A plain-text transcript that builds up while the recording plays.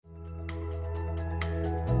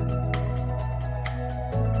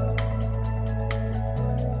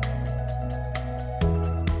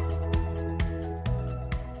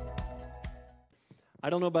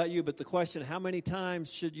don't know about you, but the question, how many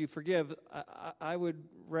times should you forgive? I would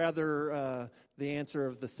rather the answer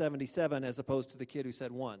of the 77 as opposed to the kid who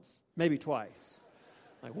said once, maybe twice.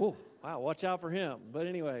 Like, whoa, wow, watch out for him. But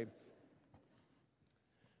anyway,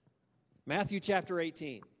 Matthew chapter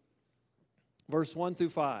 18, verse 1 through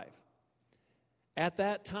 5. At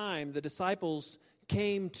that time, the disciples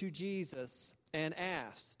came to Jesus and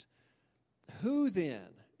asked, "Who then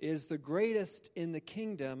is the greatest in the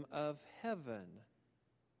kingdom of heaven?"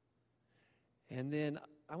 And then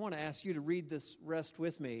I want to ask you to read this rest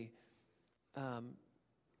with me.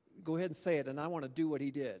 Go ahead and say it, and I want to do what he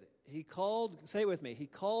did. He called, say it with me, he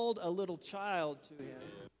called a little child to him.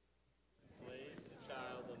 Placed a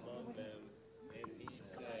child among them, and he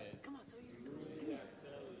said, "Truly I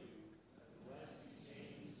tell you, unless you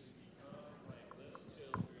change to become like little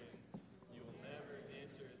children, you will never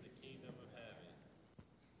enter the kingdom of heaven.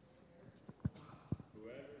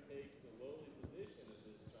 Whoever takes the lowly position of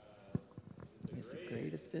this child Is the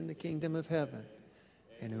greatest in the kingdom of heaven.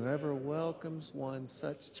 And whoever welcomes one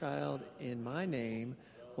such child in my name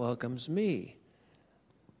welcomes me.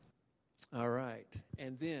 All right.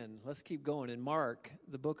 And then let's keep going. In Mark,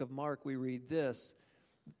 the book of Mark, we read this.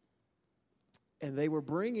 And they were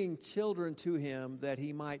bringing children to him that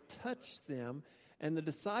he might touch them, and the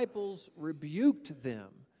disciples rebuked them.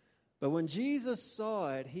 But when Jesus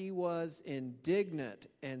saw it, he was indignant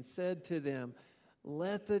and said to them,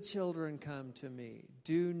 "Let the children come to me.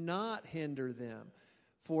 Do not hinder them,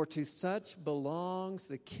 for to such belongs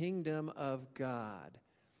the kingdom of God.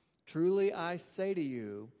 Truly I say to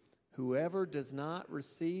you, whoever does not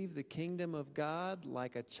receive the kingdom of God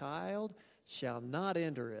like a child shall not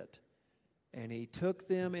enter it." And he took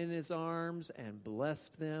them in his arms and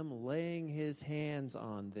blessed them, laying his hands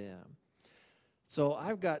on them. So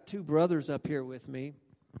I've got two brothers up here with me.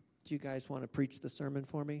 Do you guys want to preach the sermon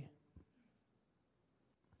for me?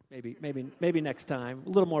 Maybe next time. A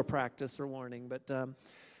little more practice or warning. But,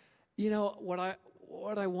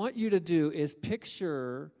 what I want you to do is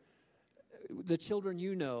picture the children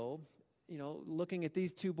looking at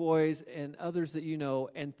these two boys and others that you know,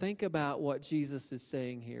 and think about what Jesus is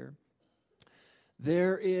saying here.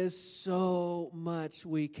 There is so much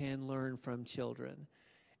we can learn from children.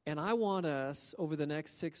 And I want us, over the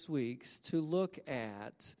next 6 weeks, to look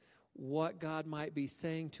at what God might be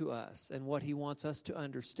saying to us and what he wants us to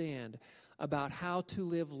understand about how to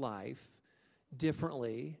live life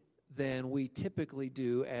differently than we typically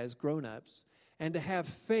do as grown-ups, and to have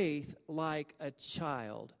faith like a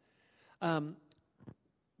child.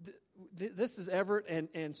 This is Everett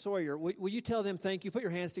and Sawyer. Will you tell them thank you? Put your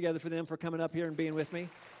hands together for them for coming up here and being with me.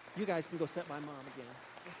 You guys can go sit by Mom again.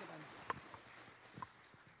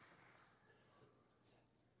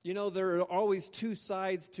 There are always two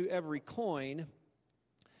sides to every coin.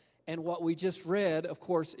 And what we just read, of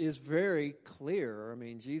course, is very clear. I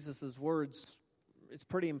mean, Jesus' words, it's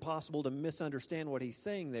pretty impossible to misunderstand what he's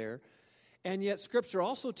saying there. And yet Scripture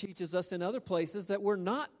also teaches us in other places that we're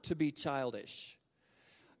not to be childish.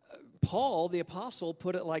 Paul, the apostle,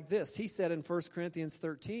 put it like this. He said in 1 Corinthians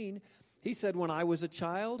 13, he said, "When I was a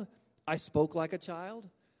child, I spoke like a child.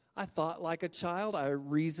 I thought like a child. I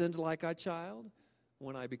reasoned like a child.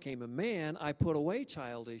 When I became a man, I put away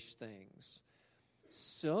childish things."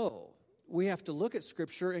 So we have to look at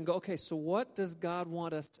Scripture and go, okay, so what does God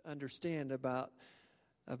want us to understand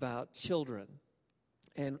about children?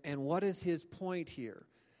 And what is his point here?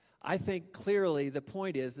 I think clearly the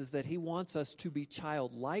point is that he wants us to be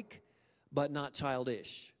childlike, but not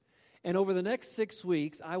childish. And over the next 6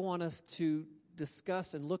 weeks, I want us to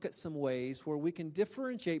discuss and look at some ways where we can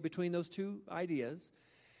differentiate between those two ideas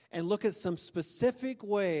and look at some specific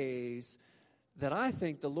ways that I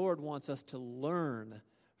think the Lord wants us to learn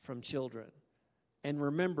from children and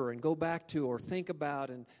remember and go back to or think about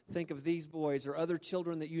and think of these boys or other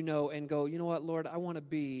children that you know and go, you know what, Lord, I want to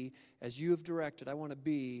be, as you have directed, I want to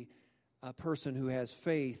be a person who has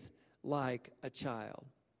faith like a child.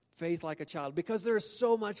 Faith like a child. Because there's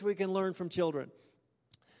so much we can learn from children.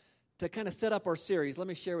 To kind of set up our series, let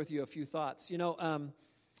me share with you a few thoughts.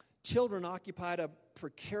 Children occupied a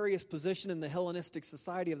precarious position in the Hellenistic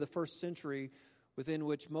society of the first century within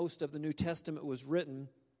which most of the New Testament was written.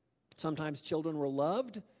 Sometimes children were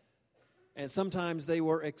loved, and sometimes they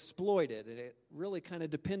were exploited. And it really kind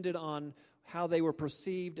of depended on how they were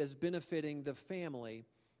perceived as benefiting the family.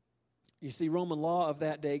 You see, Roman law of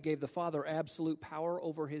that day gave the father absolute power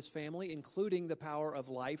over his family, including the power of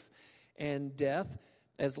life and death.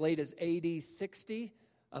 As late as AD 60,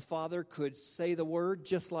 a father could say the word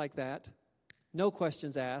just like that, no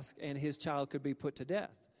questions asked, and his child could be put to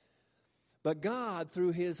death. But God,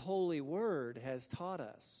 through his holy word, has taught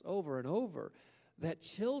us over and over that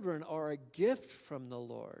children are a gift from the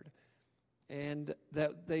Lord, and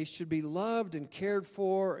that they should be loved and cared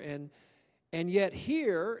for. And yet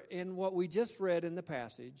here, in what we just read in the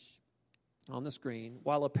passage on the screen,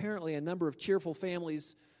 while apparently a number of cheerful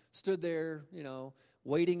families stood there,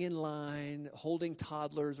 waiting in line, holding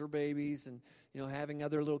toddlers or babies, and, having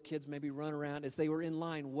other little kids maybe run around as they were in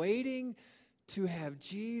line, waiting to have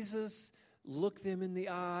Jesus look them in the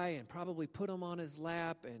eye and probably put them on his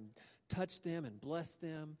lap and touch them and bless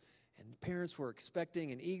them. And parents were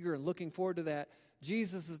expecting and eager and looking forward to that.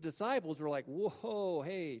 Jesus' disciples were like, whoa,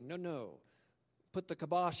 hey, no. Put the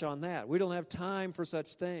kibosh on that. We don't have time for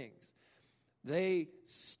such things. They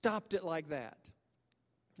stopped it like that.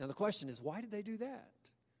 Now the question is, why did they do that?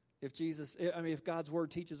 If God's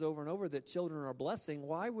word teaches over and over that children are a blessing,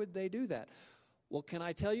 why would they do that? Well, can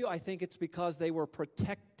I tell you, I think it's because they were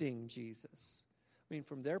protecting Jesus.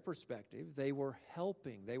 From their perspective, they were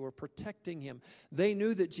helping. They were protecting him. They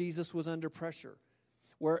knew that Jesus was under pressure.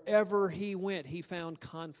 Wherever he went, he found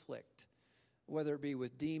conflict, whether it be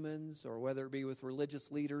with demons or whether it be with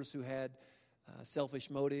religious leaders who had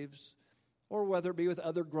selfish motives, or whether it be with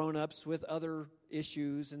other grown-ups with other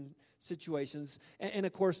issues and situations. And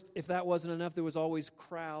of course, if that wasn't enough, there was always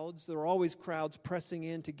crowds. There were always crowds pressing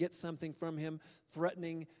in to get something from him,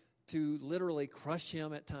 threatening to literally crush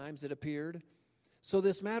him at times, it appeared. So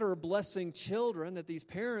this matter of blessing children that these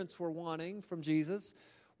parents were wanting from Jesus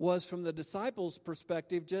was, from the disciples'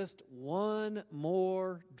 perspective, just one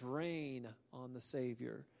more drain on the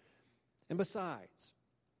Savior. And besides,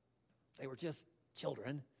 they were just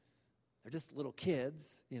children. They're just little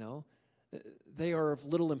kids, They are of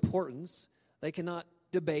little importance. They cannot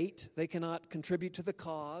debate. They cannot contribute to the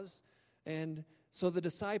cause. And so the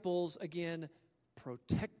disciples, again,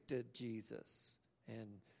 protected Jesus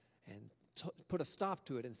and put a stop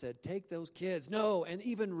to it and said, take those kids. No, and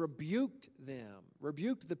even rebuked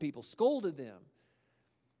the people, scolded them.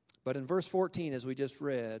 But in verse 14, as we just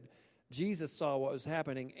read, Jesus saw what was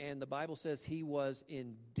happening, and the Bible says he was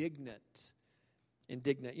indignant.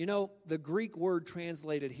 The Greek word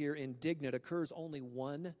translated here, indignant, occurs only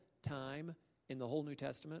one time in the whole New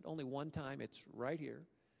Testament. Only one time. It's right here.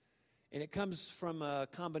 And it comes from a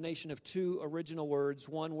combination of two original words,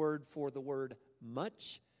 one word for the word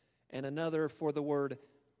much and another for the word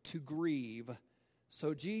to grieve.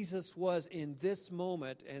 So Jesus was in this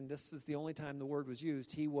moment, and this is the only time the word was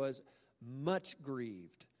used, he was much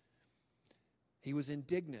grieved. He was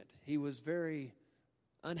indignant. He was very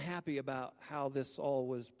unhappy about how this all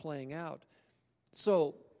was playing out.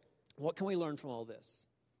 So, what can we learn from all this?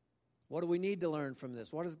 What do we need to learn from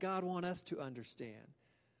this? What does God want us to understand?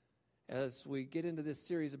 As we get into this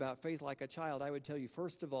series about faith like a child, I would tell you,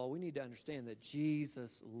 first of all, we need to understand that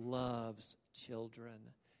Jesus loves children,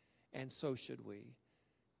 and so should we.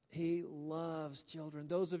 He loves children.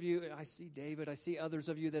 Those of you, I see David, I see others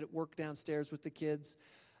of you that work downstairs with the kids,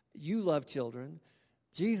 you love children.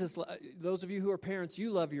 Those of you who are parents, you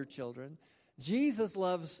love your children. Jesus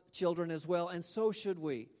loves children as well, and so should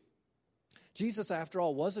we. Jesus, after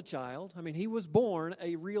all, was a child. He was born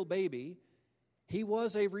a real baby. He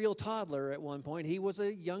was a real toddler at one point. He was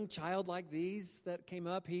a young child like these that came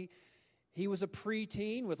up. He was a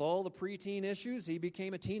preteen with all the preteen issues. He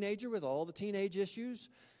became a teenager with all the teenage issues,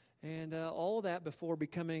 and all of that before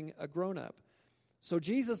becoming a grown-up. So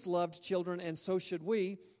Jesus loved children, and so should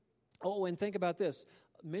we. Oh, and think about this.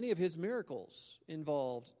 Many of his miracles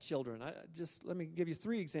involved children. Let me give you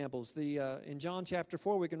three examples. In John chapter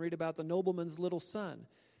 4, we can read about the nobleman's little son.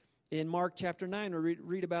 In Mark chapter 9, we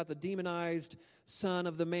read about the demonized son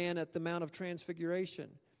of the man at the Mount of Transfiguration.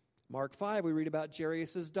 Mark 5, we read about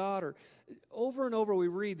Jairus' daughter. Over and over, we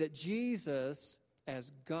read that Jesus,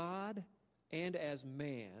 as God and as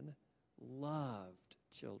man, loved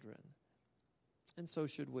children. And so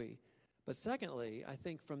should we. But secondly, I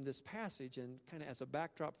think from this passage, and kind of as a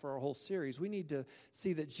backdrop for our whole series, we need to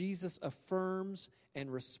see that Jesus affirms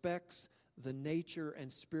and respects the nature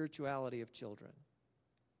and spirituality of children.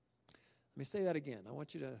 Let me say that again. I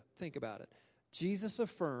want you to think about it. Jesus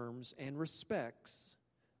affirms and respects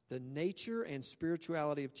the nature and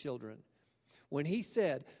spirituality of children. When he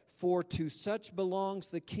said, "For to such belongs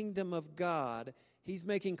the kingdom of God," he's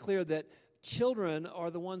making clear that children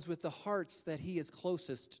are the ones with the hearts that he is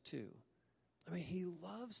closest to. He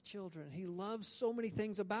loves children. He loves so many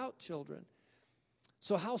things about children.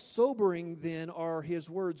 So how sobering then are his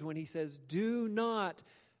words when he says, do not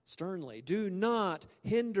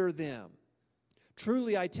hinder them.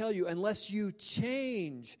 Truly, I tell you, unless you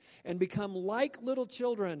change and become like little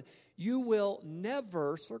children, you will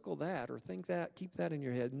never, circle that or think that, keep that in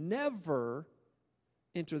your head, never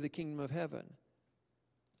enter the kingdom of heaven.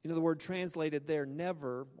 You know, the word translated there,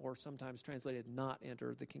 never, or sometimes translated not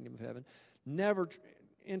enter the kingdom of heaven, never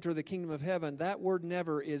enter the kingdom of heaven, that word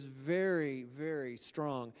never is very, very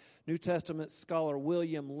strong. New Testament scholar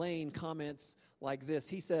William Lane comments like this.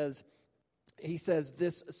 He says,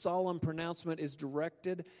 this solemn pronouncement is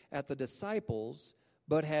directed at the disciples,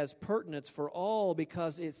 but has pertinence for all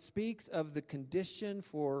because it speaks of the condition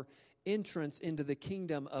for entrance into the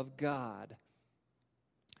kingdom of God.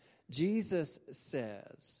 Jesus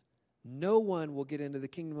says, no one will get into the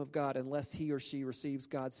kingdom of God unless he or she receives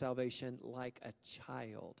God's salvation like a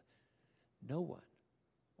child. No one.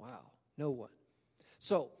 Wow, no one.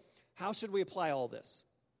 So, how should we apply all this?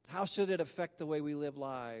 How should it affect the way we live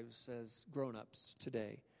lives as grown-ups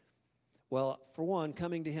today? Well, for one,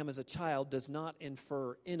 coming to him as a child does not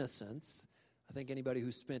infer innocence. I think anybody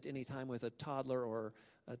who's spent any time with a toddler or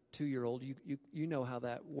a 2-year-old, you know how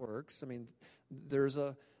that works. I mean, there's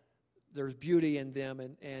beauty in them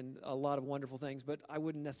and a lot of wonderful things, but I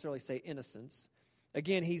wouldn't necessarily say innocence.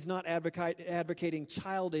 Again, he's not advocating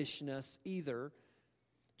childishness either.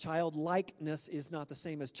 Childlikeness is not the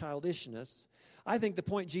same as childishness. I think the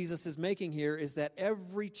point Jesus is making here is that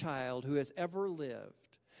every child who has ever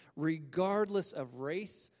lived, regardless of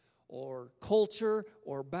race or culture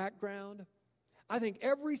or background, I think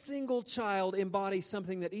every single child embodies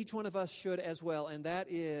something that each one of us should as well, and that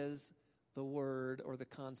is the word or the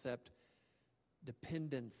concept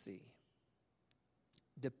dependency.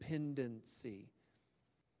 Dependency.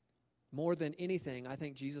 More than anything, I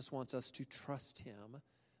think Jesus wants us to trust him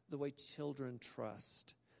the way children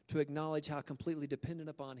trust, to acknowledge how completely dependent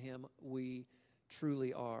upon him we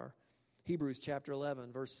truly are. Hebrews chapter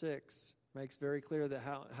 11, verse 6 makes very clear that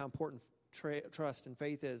how important trust and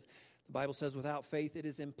faith is. The Bible says, without faith, it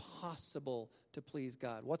is impossible to please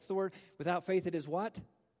God. What's the word? Without faith, it is what?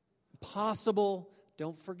 Impossible.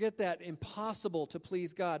 Don't forget that. Impossible to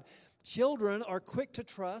please God. Children are quick to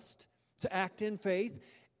trust, to act in faith,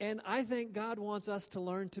 and I think God wants us to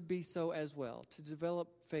learn to be so as well, to develop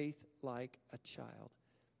faith like a child.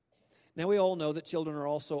 Now, we all know that children are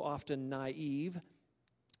also often naive,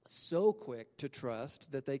 so quick to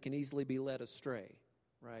trust that they can easily be led astray,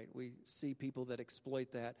 right? We see people that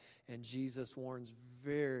exploit that, and Jesus warns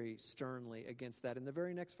very sternly against that. In the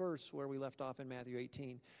very next verse where we left off in Matthew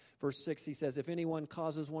 18, verse 6, he says, if anyone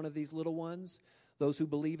causes one of these little ones, those who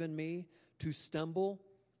believe in me, to stumble,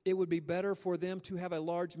 it would be better for them to have a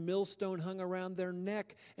large millstone hung around their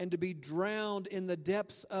neck and to be drowned in the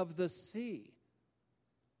depths of the sea.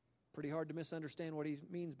 Pretty hard to misunderstand what he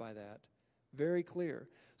means by that. Very clear.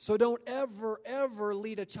 So don't ever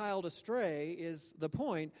lead a child astray is the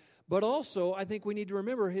point. But also, I think we need to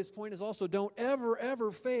remember, his point is also, don't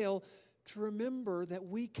ever fail to remember that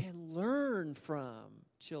we can learn from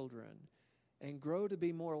children and grow to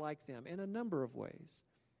be more like them in a number of ways.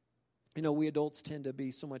 You know, we adults tend to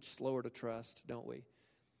be so much slower to trust, don't we?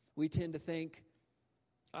 We tend to think,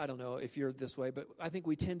 I don't know if you're this way, but I think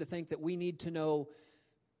we tend to think that we need to know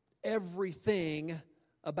everything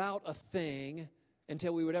about a thing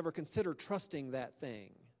until we would ever consider trusting that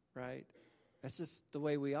thing, right? That's just the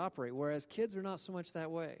way we operate, whereas kids are not so much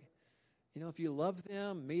that way. You know, if you love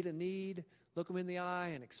them, meet a need, look them in the eye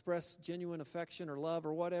and express genuine affection or love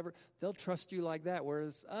or whatever, they'll trust you like that,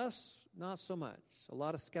 whereas us, not so much. A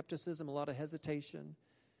lot of skepticism, a lot of hesitation.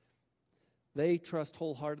 They trust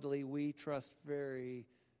wholeheartedly. We trust very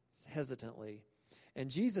hesitantly. And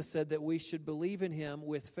Jesus said that we should believe in him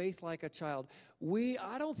with faith like a child.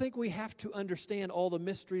 I don't think we have to understand all the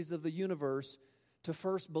mysteries of the universe to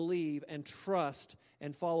first believe and trust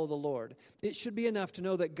and follow the Lord. It should be enough to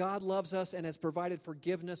know that God loves us and has provided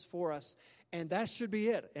forgiveness for us. And that should be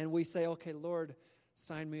it. And we say, okay, Lord,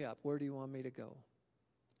 sign me up. Where do you want me to go?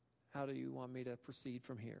 How do you want me to proceed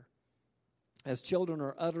from here? As children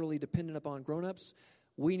are utterly dependent upon grown-ups,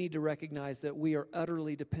 we need to recognize that we are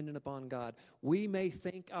utterly dependent upon God. We may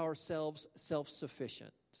think ourselves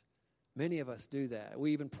self-sufficient. Many of us do that.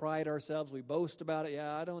 We even pride ourselves. We boast about it.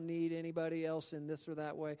 Yeah, I don't need anybody else in this or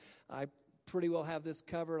that way. I pretty well have this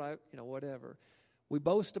covered. Whatever. We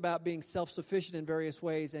boast about being self-sufficient in various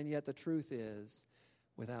ways, and yet the truth is,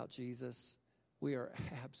 without Jesus, we are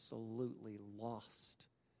absolutely lost.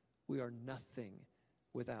 We are nothing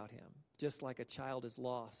without him, just like a child is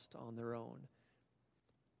lost on their own.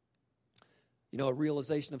 You know, a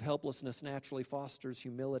realization of helplessness naturally fosters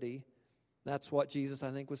humility. That's what Jesus,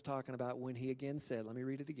 I think, was talking about when he again said, let me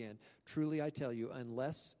read it again. Truly I tell you,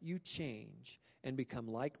 unless you change and become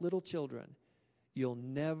like little children, you'll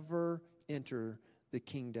never enter the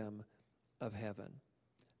kingdom of heaven.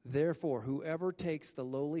 Therefore, whoever takes the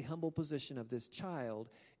lowly, humble position of this child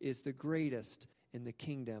is the greatest in the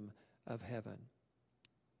kingdom of heaven.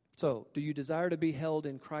 So, do you desire to be held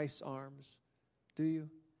in Christ's arms? Do you?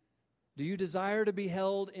 Do you desire to be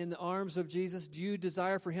held in the arms of Jesus? Do you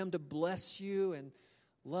desire for him to bless you and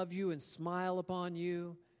love you and smile upon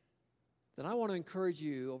you? Then I want to encourage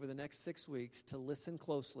you over the next 6 weeks to listen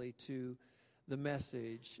closely to the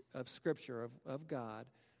message of Scripture, of God,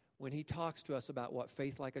 when he talks to us about what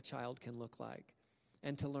faith like a child can look like,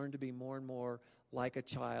 and to learn to be more and more like a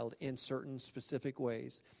child in certain specific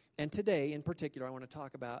ways. And today, in particular, I want to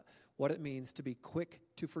talk about what it means to be quick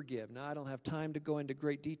to forgive. Now, I don't have time to go into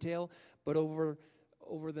great detail, but over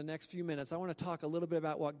the next few minutes, I want to talk a little bit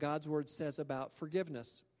about what God's Word says about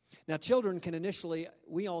forgiveness. Now, children can initially,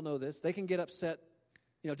 we all know this, they can get upset,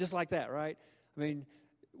 just like that, right? I mean,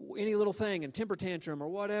 any little thing, and temper tantrum or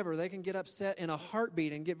whatever, they can get upset in a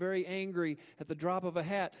heartbeat and get very angry at the drop of a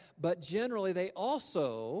hat. But generally, they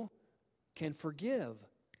also can forgive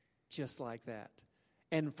just like that.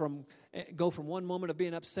 And go from one moment of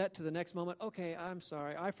being upset to the next moment, okay, I'm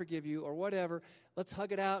sorry, I forgive you, or whatever. Let's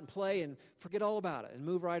hug it out and play and forget all about it and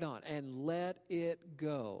move right on and let it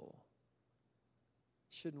go.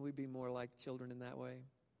 Shouldn't we be more like children in that way?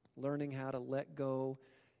 Learning how to let go.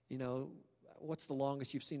 What's the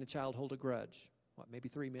longest you've seen a child hold a grudge? Maybe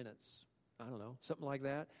 3 minutes? I don't know, something like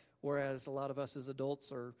that. Whereas a lot of us as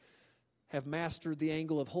adults have mastered the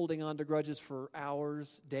angle of holding on to grudges for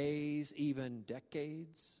hours, days, even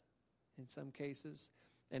decades in some cases.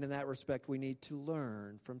 And in that respect, we need to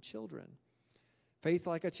learn from children. Faith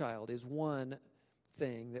like a child is one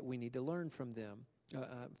thing that we need to learn from them.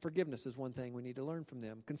 Forgiveness is one thing we need to learn from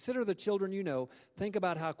them. Consider the children you know. Think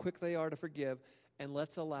about how quick they are to forgive, and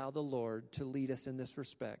let's allow the Lord to lead us in this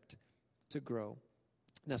respect to grow.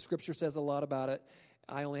 Now, Scripture says a lot about it.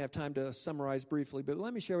 I only have time to summarize briefly, but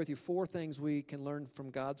let me share with you 4 things we can learn from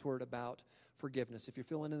God's Word about forgiveness. If you're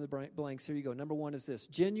filling in the blanks, here you go. Number 1 is this.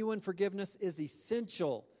 Genuine forgiveness is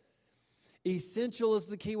essential. Essential is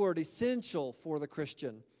the key word, essential for the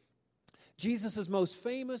Christian. Jesus' most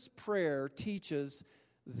famous prayer teaches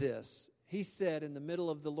this. He said in the middle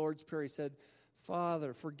of the Lord's Prayer, he said,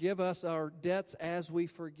 Father, forgive us our debts as we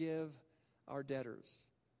forgive our debtors.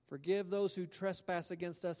 Forgive those who trespass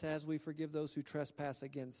against us as we forgive those who trespass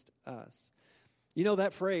against us.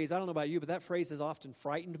 That phrase, I don't know about you, but that phrase has often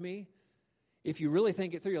frightened me. If you really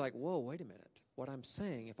think it through, you're like, whoa, wait a minute. What I'm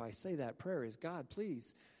saying, if I say that prayer is, God,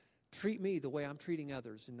 please treat me the way I'm treating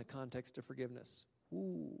others in the context of forgiveness.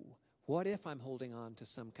 Ooh, what if I'm holding on to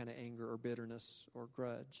some kind of anger or bitterness or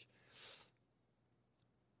grudge?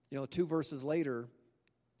 2 verses later,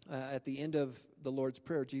 at the end of the Lord's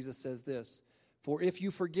Prayer, Jesus says this, For if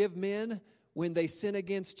you forgive men when they sin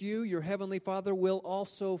against you, your heavenly Father will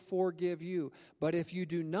also forgive you. But if you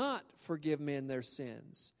do not forgive men their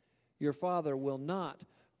sins, your Father will not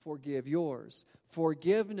forgive yours.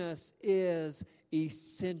 Forgiveness is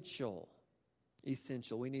essential.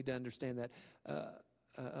 Essential. We need to understand that.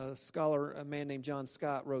 A scholar, a man named John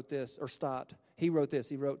Stott, wrote this, He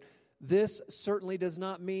wrote, This certainly does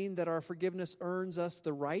not mean that our forgiveness earns us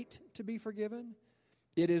the right to be forgiven.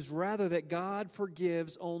 It is rather that God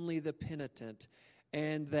forgives only the penitent,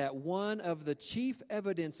 and that one of the chief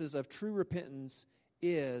evidences of true repentance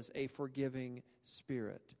is a forgiving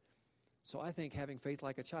spirit. So I think having faith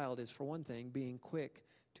like a child is, for one thing, being quick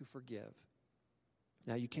to forgive.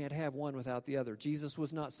 Now, you can't have one without the other. Jesus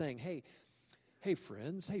was not saying, hey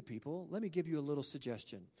friends, hey people, let me give you a little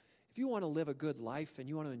suggestion. If you want to live a good life and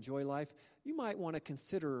you want to enjoy life, you might want to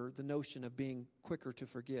consider the notion of being quicker to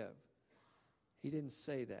forgive. He didn't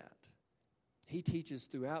say that. He teaches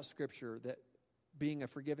throughout Scripture that being a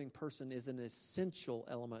forgiving person is an essential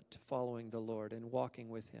element to following the Lord and walking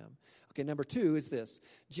with Him. Okay, number 2 is this.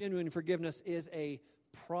 Genuine forgiveness is a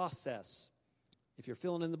process. If you're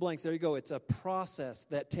filling in the blanks, there you go. It's a process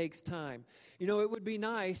that takes time. It would be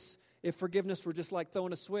nice if forgiveness were just like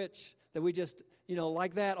throwing a switch, that we just,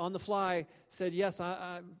 like that on the fly said, yes,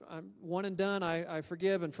 I'm one and done. I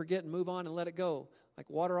forgive and forget and move on and let it go. Like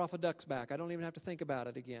water off a duck's back. I don't even have to think about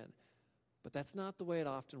it again. But that's not the way it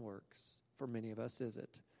often works for many of us, is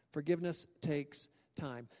it? Forgiveness takes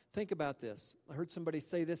time. Think about this. I heard somebody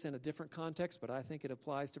say this in a different context, but I think it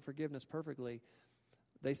applies to forgiveness perfectly.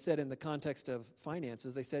 They said in the context of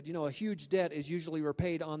finances, they said, a huge debt is usually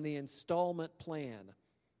repaid on the installment plan.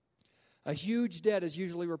 A huge debt is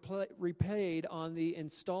usually repaid on the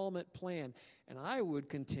installment plan. And I would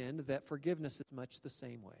contend that forgiveness is much the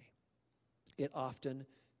same way. It often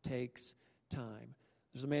takes time.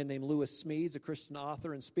 There's a man named Lewis Smedes, a Christian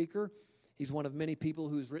author and speaker. He's one of many people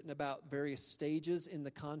who's written about various stages in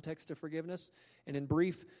the context of forgiveness. And in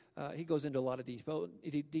brief, he goes into a lot of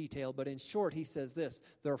detail, but in short, he says this.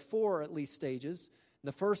 There are 4 at least stages.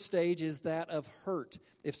 The first stage is that of hurt.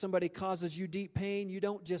 If somebody causes you deep pain, you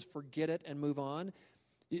don't just forget it and move on.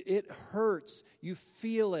 It hurts. You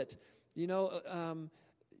feel it.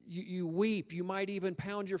 You weep. You might even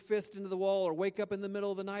pound your fist into the wall or wake up in the middle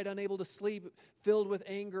of the night unable to sleep, filled with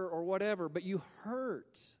anger or whatever. But you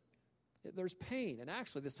hurt. There's pain. And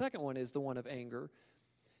actually, the second one is the one of anger.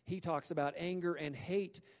 He talks about anger and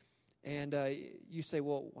hate. And you say,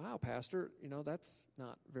 well, wow, Pastor, that's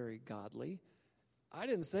not very godly. I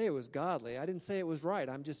didn't say it was godly. I didn't say it was right.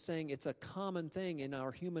 I'm just saying it's a common thing in our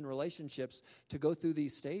human relationships to go through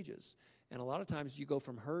these stages. And a lot of times you go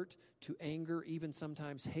from hurt to anger, even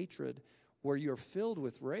sometimes hatred, where you're filled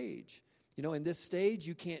with rage. In this stage,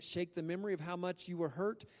 you can't shake the memory of how much you were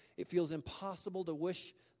hurt. It feels impossible to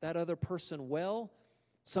wish that other person well.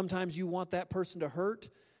 Sometimes you want that person to hurt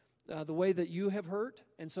the way that you have hurt.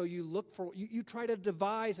 And so you you try to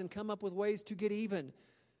devise and come up with ways to get even,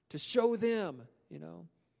 to show them.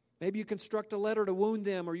 Maybe you construct a letter to wound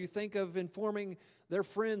them, or you think of informing their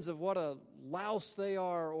friends of what a louse they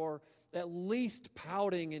are, or at least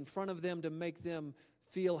pouting in front of them to make them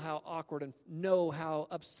feel how awkward and know how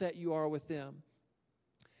upset you are with them.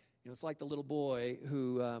 It's like the little boy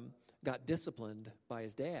who got disciplined by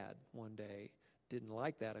his dad one day. Didn't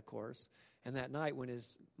like that, of course. And that night when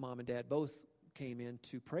his mom and dad both came in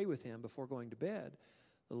to pray with him before going to bed,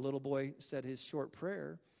 the little boy said his short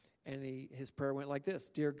prayer. And his prayer went like this: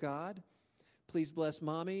 Dear God, please bless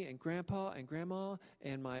Mommy and Grandpa and Grandma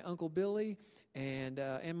and my Uncle Billy and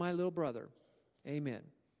my little brother. Amen.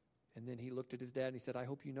 And then he looked at his dad and he said, I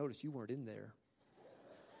hope you noticed you weren't in there.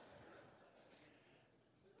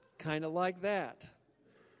 Kind of like that.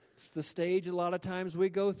 It's the stage a lot of times we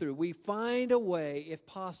go through. We find a way, if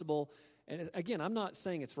possible, and again, I'm not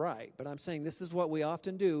saying it's right, but I'm saying this is what we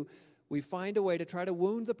often do. We find a way to try to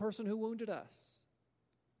wound the person who wounded us.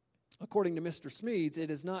 According to Mr. Smedes, it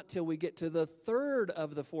is not till we get to the third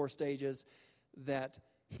of the 4 stages that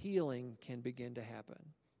healing can begin to happen.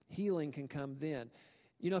 Healing can come then.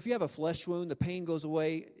 If you have a flesh wound, the pain goes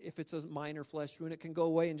away. If it's a minor flesh wound, it can go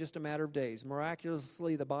away in just a matter of days.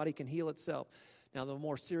 Miraculously, the body can heal itself. Now, the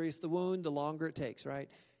more serious the wound, the longer it takes, right?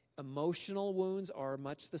 Emotional wounds are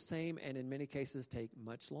much the same, and in many cases take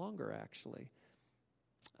much longer, actually.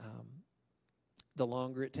 The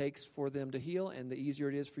longer it takes for them to heal, and the easier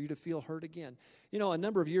it is for you to feel hurt again. A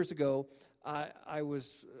number of years ago, I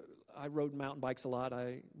rode mountain bikes a lot.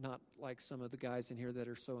 Not like some of the guys in here that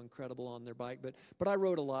are so incredible on their bike, but I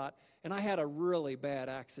rode a lot. And I had a really bad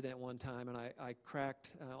accident one time, and I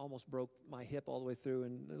cracked, almost broke my hip all the way through,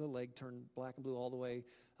 and the leg turned black and blue all the way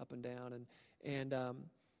up and down. And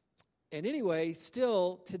anyway,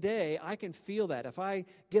 still today, I can feel that. If I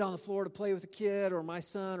get on the floor to play with a kid or my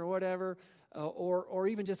son or whatever, or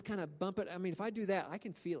even just kind of bump it. I mean, if I do that, I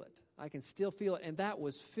can feel it. I can still feel it. And that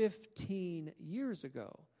was 15 years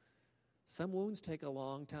ago. Some wounds take a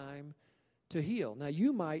long time to heal. Now,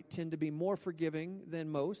 you might tend to be more forgiving than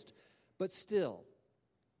most, but still,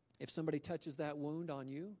 if somebody touches that wound on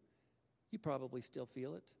you, you probably still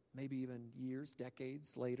feel it, maybe even years,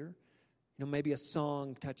 decades later. Maybe a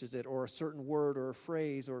song touches it, or a certain word or a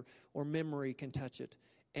phrase or memory can touch it.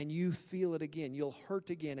 And you feel it again. You'll hurt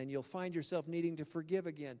again, and you'll find yourself needing to forgive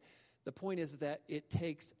again. The point is that it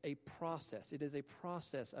takes a process. It is a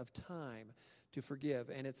process of time to forgive.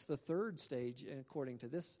 And it's the third stage, according to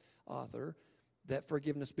this author, that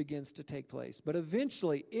forgiveness begins to take place. But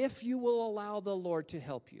eventually, if you will allow the Lord to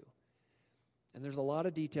help you, and there's a lot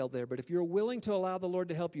of detail there, but if you're willing to allow the Lord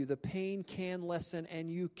to help you, the pain can lessen and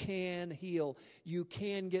you can heal. You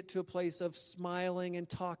can get to a place of smiling and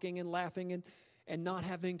talking and laughing and not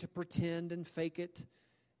having to pretend and fake it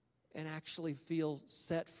and actually feel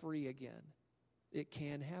set free again. It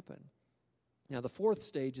can happen. Now, the fourth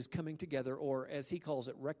stage is coming together, or as he calls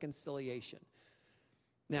it, reconciliation.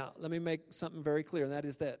 Now, let me make something very clear, and that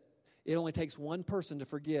is that it only takes one person to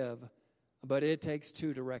forgive, but it takes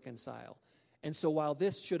 2 to reconcile. And so while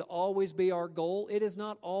this should always be our goal, it is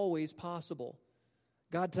not always possible.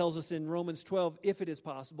 God tells us in Romans 12, if it is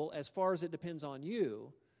possible, as far as it depends on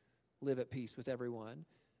you, live at peace with everyone,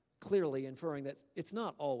 clearly inferring that it's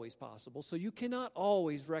not always possible. So you cannot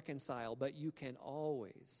always reconcile, but you can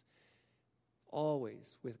always,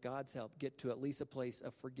 with God's help, get to at least a place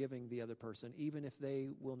of forgiving the other person, even if they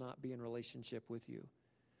will not be in relationship with you.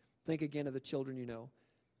 Think again of the children you know,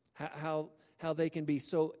 how they can be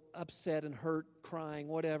so upset and hurt, crying,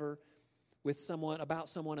 whatever, with someone, about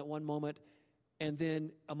someone at one moment, and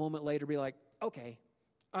then a moment later be like, okay,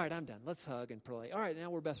 all right, I'm done. Let's hug and pray. All right, now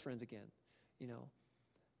we're best friends again.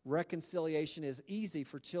 Reconciliation is easy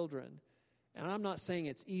for children. And I'm not saying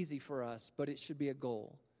it's easy for us, but it should be a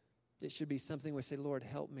goal. It should be something we say, Lord,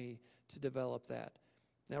 help me to develop that.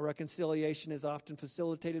 Now, reconciliation is often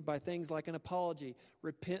facilitated by things like an apology,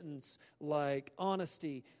 repentance, like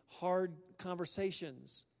honesty, hard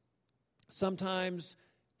conversations. Sometimes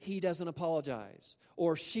he doesn't apologize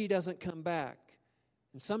or she doesn't come back.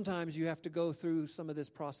 And sometimes you have to go through some of this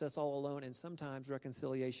process all alone, and sometimes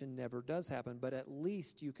reconciliation never does happen, but at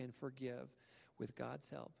least you can forgive with God's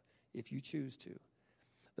help if you choose to.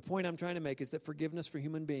 The point I'm trying to make is that forgiveness for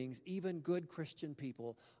human beings, even good Christian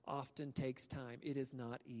people, often takes time. It is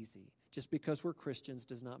not easy. Just because we're Christians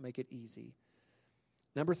does not make it easy.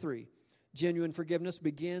 Number 3, genuine forgiveness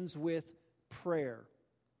begins with prayer.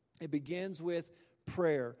 It begins with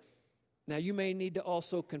prayer. Now, you may need to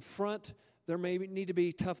also confront. There may need to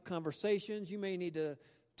be tough conversations. You may need to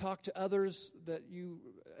talk to others that you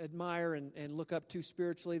admire and look up to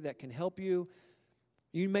spiritually that can help you.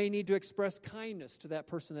 You may need to express kindness to that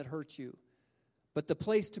person that hurt you. But the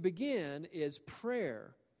place to begin is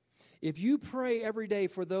prayer. If you pray every day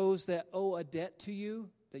for those that owe a debt to you,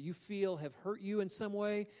 that you feel have hurt you in some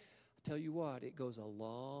way, I tell you what, it goes a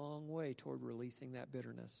long way toward releasing that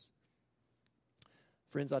bitterness.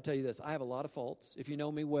 Friends, I'll tell you this. I have a lot of faults. If you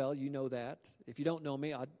know me well, you know that. If you don't know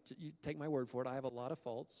me, you take my word for it. I have a lot of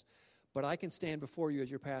faults. But I can stand before you as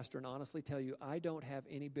your pastor and honestly tell you I don't have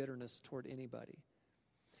any bitterness toward anybody.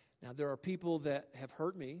 Now, there are people that have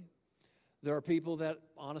hurt me. There are people that,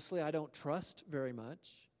 honestly, I don't trust very much.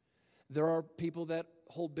 There are people that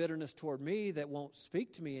hold bitterness toward me that won't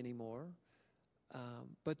speak to me anymore.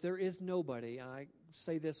 But there is nobody, and I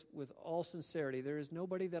say this with all sincerity, there is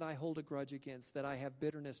nobody that I hold a grudge against, that I have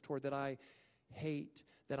bitterness toward, that I hate,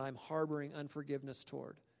 that I'm harboring unforgiveness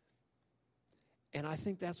toward. And I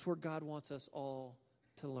think that's where God wants us all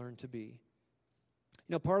to learn to be.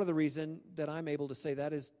 You know, part of the reason that I'm able to say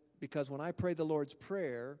that is because when I pray the Lord's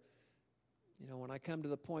Prayer, you know, when I come to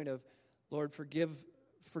the point of, Lord, forgive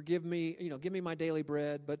me, you know, give me my daily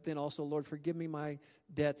bread, but then also, Lord, forgive me my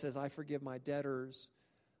debts as I forgive my debtors,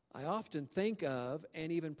 I often think of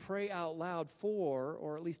and even pray out loud for,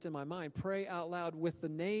 or at least in my mind, pray out loud with the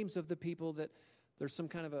names of the people that there's some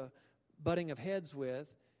kind of a butting of heads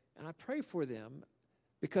with, and I pray for them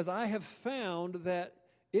because I have found that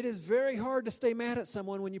it is very hard to stay mad at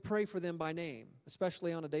someone when you pray for them by name,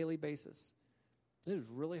 especially on a daily basis. It is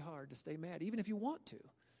really hard to stay mad, even if you want to.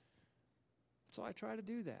 So I try to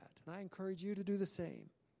do that, and I encourage you to do the same.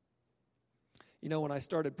 You know, when I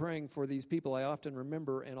started praying for these people, I often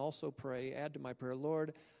remember and also pray, add to my prayer,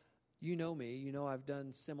 Lord, you know me. You know I've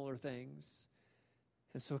done similar things.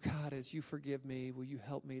 And so, God, as you forgive me, will you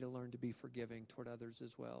help me to learn to be forgiving toward others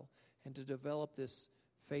as well, and to develop this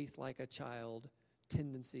faith like a child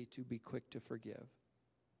tendency to be quick to forgive.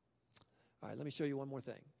 All right, let me show you one more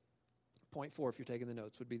thing. Point 4, if you're taking the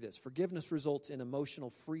notes, would be this. Forgiveness results in emotional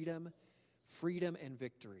freedom and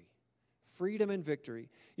victory. Freedom and victory.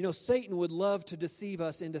 You know, Satan would love to deceive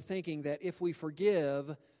us into thinking that if we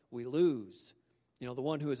forgive, we lose. You know, the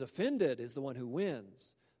one who is offended is the one who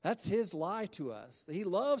wins. That's his lie to us. He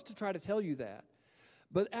loves to try to tell you that.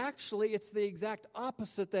 But actually, it's the exact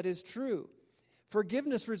opposite that is true.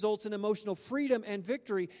 Forgiveness results in emotional freedom and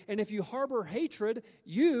victory, and if you harbor hatred,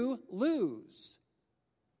 you lose.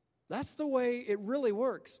 That's the way it really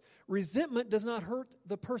works. Resentment does not hurt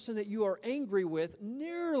the person that you are angry with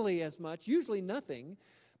nearly as much, usually nothing,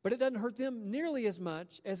 but it doesn't hurt them nearly as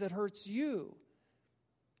much as it hurts you.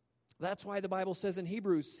 That's why the Bible says in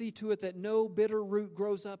Hebrews, see to it that no bitter root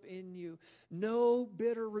grows up in you. No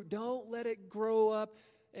bitter root. Don't let it grow up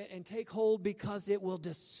and take hold, because it will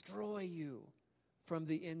destroy you from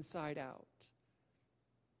the inside out.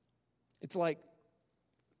 It's like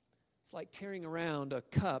carrying around a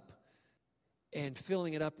cup and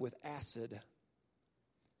filling it up with acid.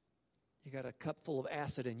 You got a cup full of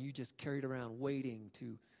acid and you just carry it around waiting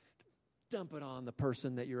to dump it on the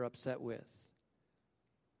person that you're upset with.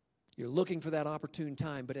 You're looking for that opportune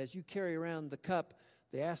time, but as you carry around the cup,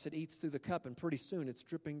 the acid eats through the cup, and pretty soon it's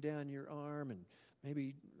dripping down your arm and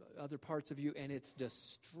maybe other parts of you, and it's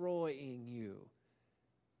destroying you.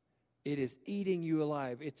 It is eating you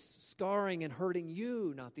alive. It's scarring and hurting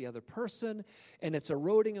you, not the other person, and it's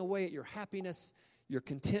eroding away at your happiness, your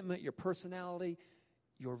contentment, your personality,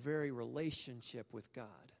 your very relationship with God.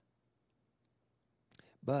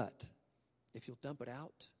 But if you'll dump it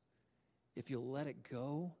out, if you'll let it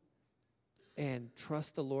go and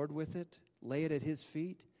trust the Lord with it, lay it at His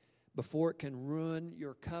feet before it can ruin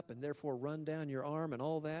your cup and therefore run down your arm and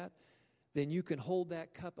all that, then you can hold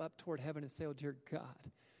that cup up toward heaven and say, oh, dear God,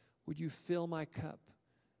 would you fill my cup?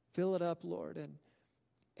 Fill it up, Lord,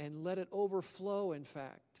 and let it overflow, in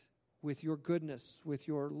fact, with your goodness, with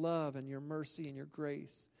your love and your mercy and your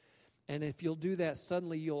grace. And if you'll do that,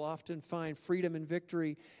 suddenly you'll often find freedom and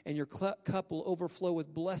victory, and your cup will overflow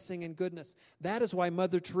with blessing and goodness. That is why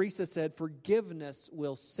Mother Teresa said, forgiveness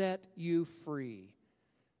will set you free.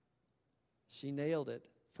 She nailed it.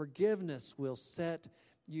 Forgiveness will set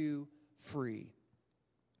you free.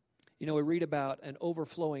 You know, we read about an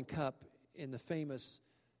overflowing cup in the famous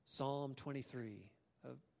Psalm 23, a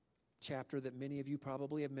chapter that many of you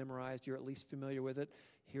probably have memorized. You're at least familiar with it,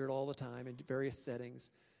 hear it all the time in various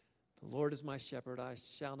settings. The Lord is my shepherd, I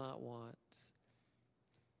shall not want.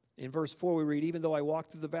 In verse 4 we read, even though I walk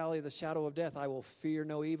through the valley of the shadow of death, I will fear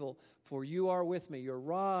no evil, for you are with me. Your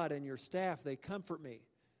rod and your staff, they comfort me.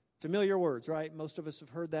 Familiar words, right? Most of us have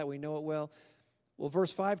heard that. We know it well. Well,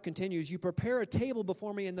 verse 5 continues, you prepare a table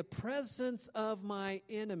before me in the presence of my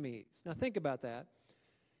enemies. Now think about that.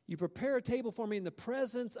 You prepare a table for me in the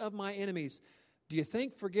presence of my enemies. Do you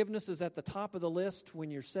think forgiveness is at the top of the list when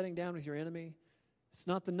you're sitting down with your enemy? It's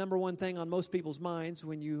not the number one thing on most people's minds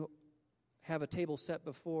when you have a table set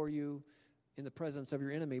before you in the presence of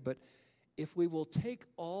your enemy. But if we will take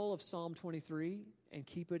all of Psalm 23 and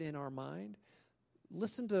keep it in our mind,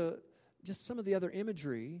 listen to just some of the other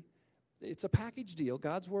imagery. It's a package deal.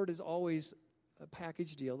 God's word is always a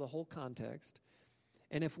package deal, the whole context.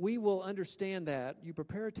 And if we will understand that, you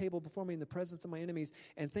prepare a table before me in the presence of my enemies,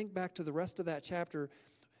 and think back to the rest of that chapter,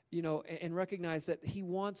 you know, and recognize that he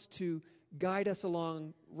wants to guide us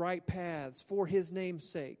along right paths for his name's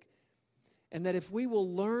sake. And that if we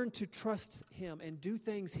will learn to trust him and do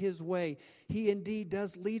things his way, he indeed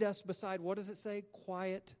does lead us beside, what does it say?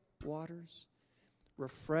 Quiet waters.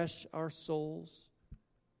 Refresh our souls.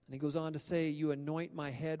 And he goes on to say, you anoint my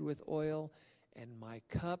head with oil, and my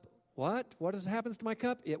cup, what? What happens to my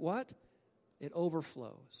cup? It what? It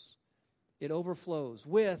overflows. It overflows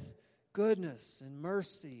with goodness and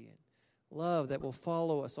mercy and love that will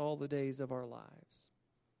follow us all the days of our lives.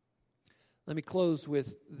 Let me close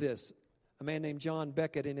with this. A man named John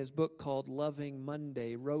Beckett, in his book called Loving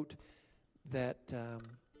Monday, wrote that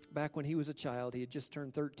back when he was a child, he had just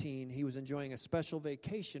turned 13, he was enjoying a special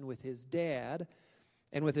vacation with his dad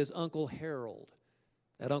and with his Uncle Harold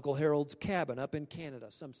at Uncle Harold's cabin up in Canada,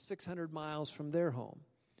 some 600 miles from their home.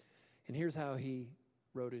 And here's how he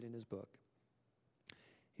wrote it in his book.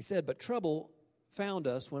 He said, but trouble found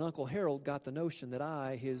us when Uncle Harold got the notion that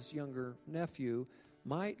I, his younger nephew,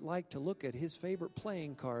 might like to look at his favorite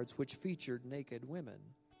playing cards which featured naked women.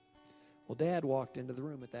 Well, Dad walked into the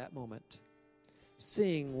room at that moment.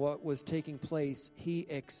 Seeing what was taking place, he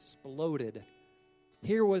exploded.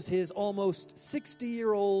 Here was his almost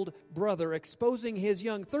 60-year-old brother exposing his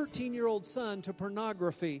young 13-year-old son to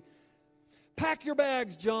pornography. Pack your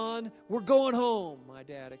bags, John. We're going home, my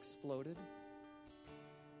dad exploded.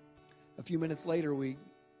 A few minutes later, we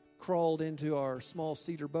crawled into our small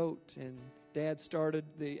cedar boat, and Dad started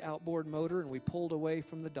the outboard motor, and we pulled away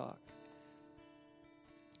from the dock.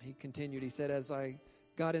 He continued, he said, as I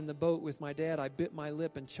got in the boat with my dad, I bit my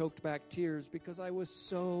lip and choked back tears because I was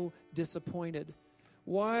so disappointed.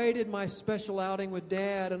 Why did my special outing with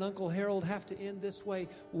Dad and Uncle Harold have to end this way?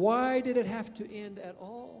 Why did it have to end at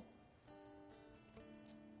all?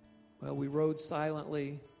 Well, we rowed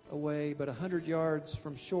silently away, but 100 yards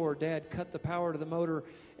from shore, Dad cut the power to the motor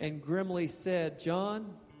and grimly said,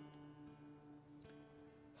 John,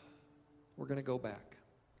 we're going to go back.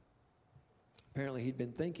 Apparently he'd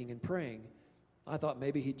been thinking and praying. I thought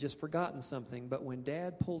maybe he'd just forgotten something, but when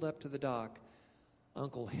Dad pulled up to the dock,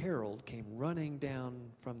 Uncle Harold came running down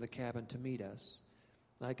from the cabin to meet us.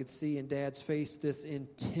 I could see in Dad's face this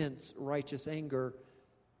intense, righteous anger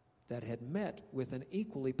that had met with an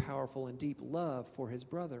equally powerful and deep love for his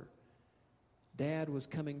brother. Dad was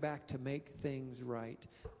coming back to make things right.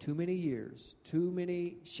 Too many years, too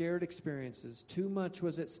many shared experiences, too much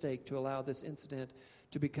was at stake to allow this incident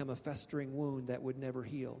to become a festering wound that would never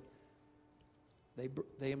heal.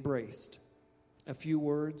 They embraced. A few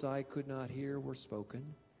words I could not hear were spoken,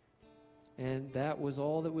 and that was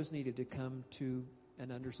all that was needed to come to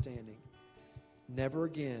an understanding. Never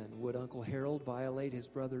again would Uncle Harold violate his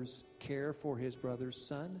brother's care for his brother's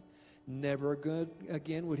son. Never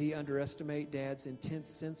again would he underestimate Dad's intense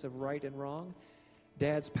sense of right and wrong.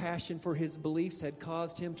 Dad's passion for his beliefs had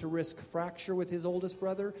caused him to risk fracture with his oldest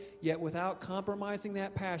brother, yet without compromising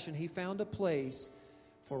that passion, he found a place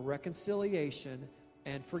for reconciliation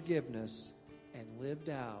and forgiveness and lived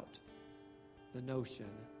out the notion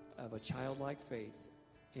of a childlike faith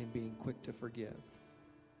in being quick to forgive.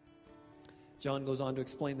 John goes on to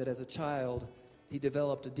explain that as a child, he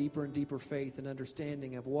developed a deeper and deeper faith and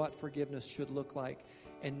understanding of what forgiveness should look like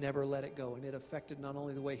and never let it go. And it affected not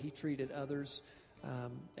only the way he treated others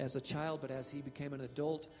as a child, but as he became an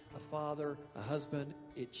adult, a father, a husband,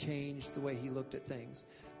 it changed the way he looked at things.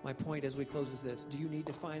 My point as we close is this: do you need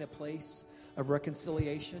to find a place of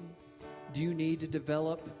reconciliation? Do you need to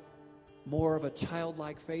develop more of a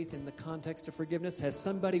childlike faith in the context of forgiveness? Has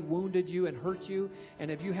somebody wounded you and hurt you, and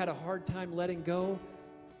have you had a hard time letting go?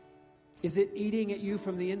 Is it eating at you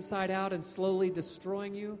from the inside out and slowly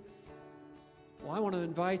destroying you? Well, I want to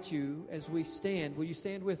invite you as we stand. Will you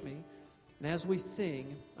stand with me? And as we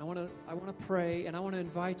sing, I want to pray, and I want to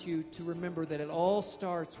invite you to remember that it all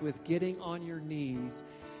starts with getting on your knees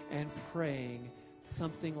and praying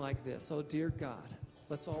something like this. Oh, dear God,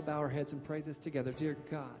 let's all bow our heads and pray this together. Dear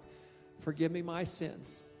God, forgive me my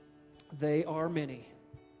sins. They are many.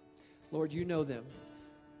 Lord, you know them.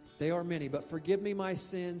 They are many, but forgive me my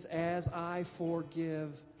sins as I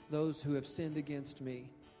forgive those who have sinned against me.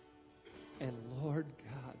 And Lord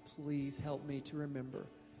God, please help me to remember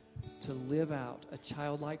to live out a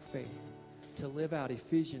childlike faith, to live out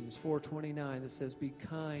Ephesians 4:29 that says, be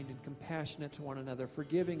kind and compassionate to one another,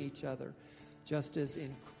 forgiving each other, just as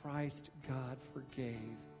in Christ God forgave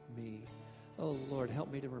me. Oh, Lord,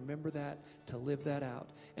 help me to remember that, to live that out,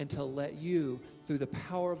 and to let you, through the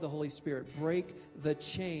power of the Holy Spirit, break the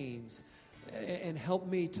chains and help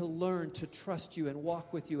me to learn to trust you and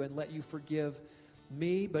walk with you and let you forgive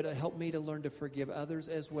me, but help me to learn to forgive others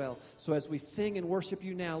as well. So as we sing and worship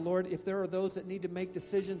you now, Lord, if there are those that need to make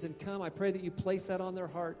decisions and come, I pray that you place that on their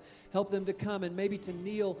heart. Help them to come and maybe to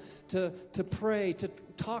kneel, to pray, to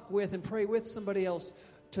talk with and pray with somebody else,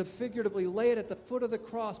 to figuratively lay it at the foot of the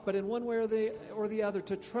cross, but in one way or the other,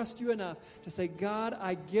 to trust you enough to say, God,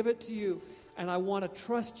 I give it to you, and I want to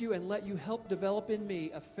trust you and let you help develop in me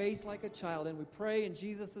a faith like a child. And we pray in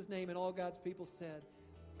Jesus' name, and all God's people said,